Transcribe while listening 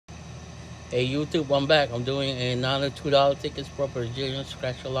Hey YouTube, I'm back. I'm doing another $2 tickets for Brazilian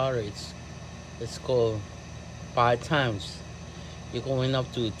Scratch Lottery. It's called 5 times. You're going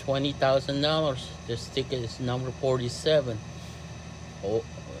up to $20,000. This ticket is number 47. Oh,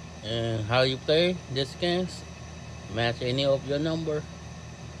 and how you play this game? Match any of your number.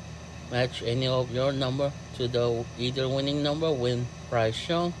 Match any of your number to the either winning number. Win prize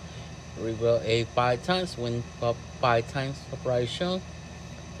shown. Reveal a 5 times. Win 5 times the prize shown.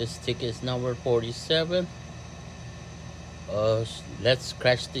 This ticket is number 47. Let's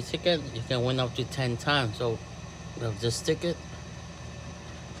scratch the ticket. You can win up to 10 times. So, of this ticket,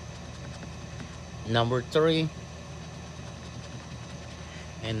 number 3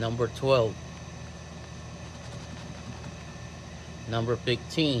 and number 12, number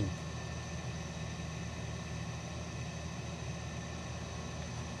 15,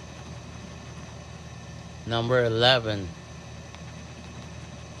 number 11,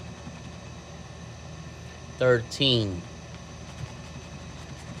 13,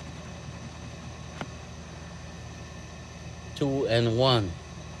 2 and 1,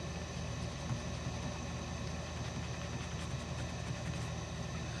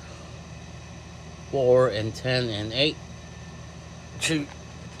 4 and 10 and 8. Two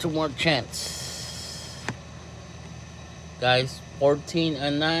more chance, guys. 14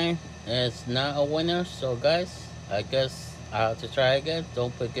 and 9 is not a winner. So guys, I guess I have to try again.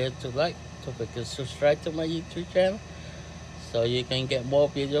 Don't forget to like, don't forget to subscribe to my YouTube channel so you can get more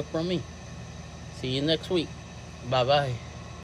videos from me. See you next week. Bye bye.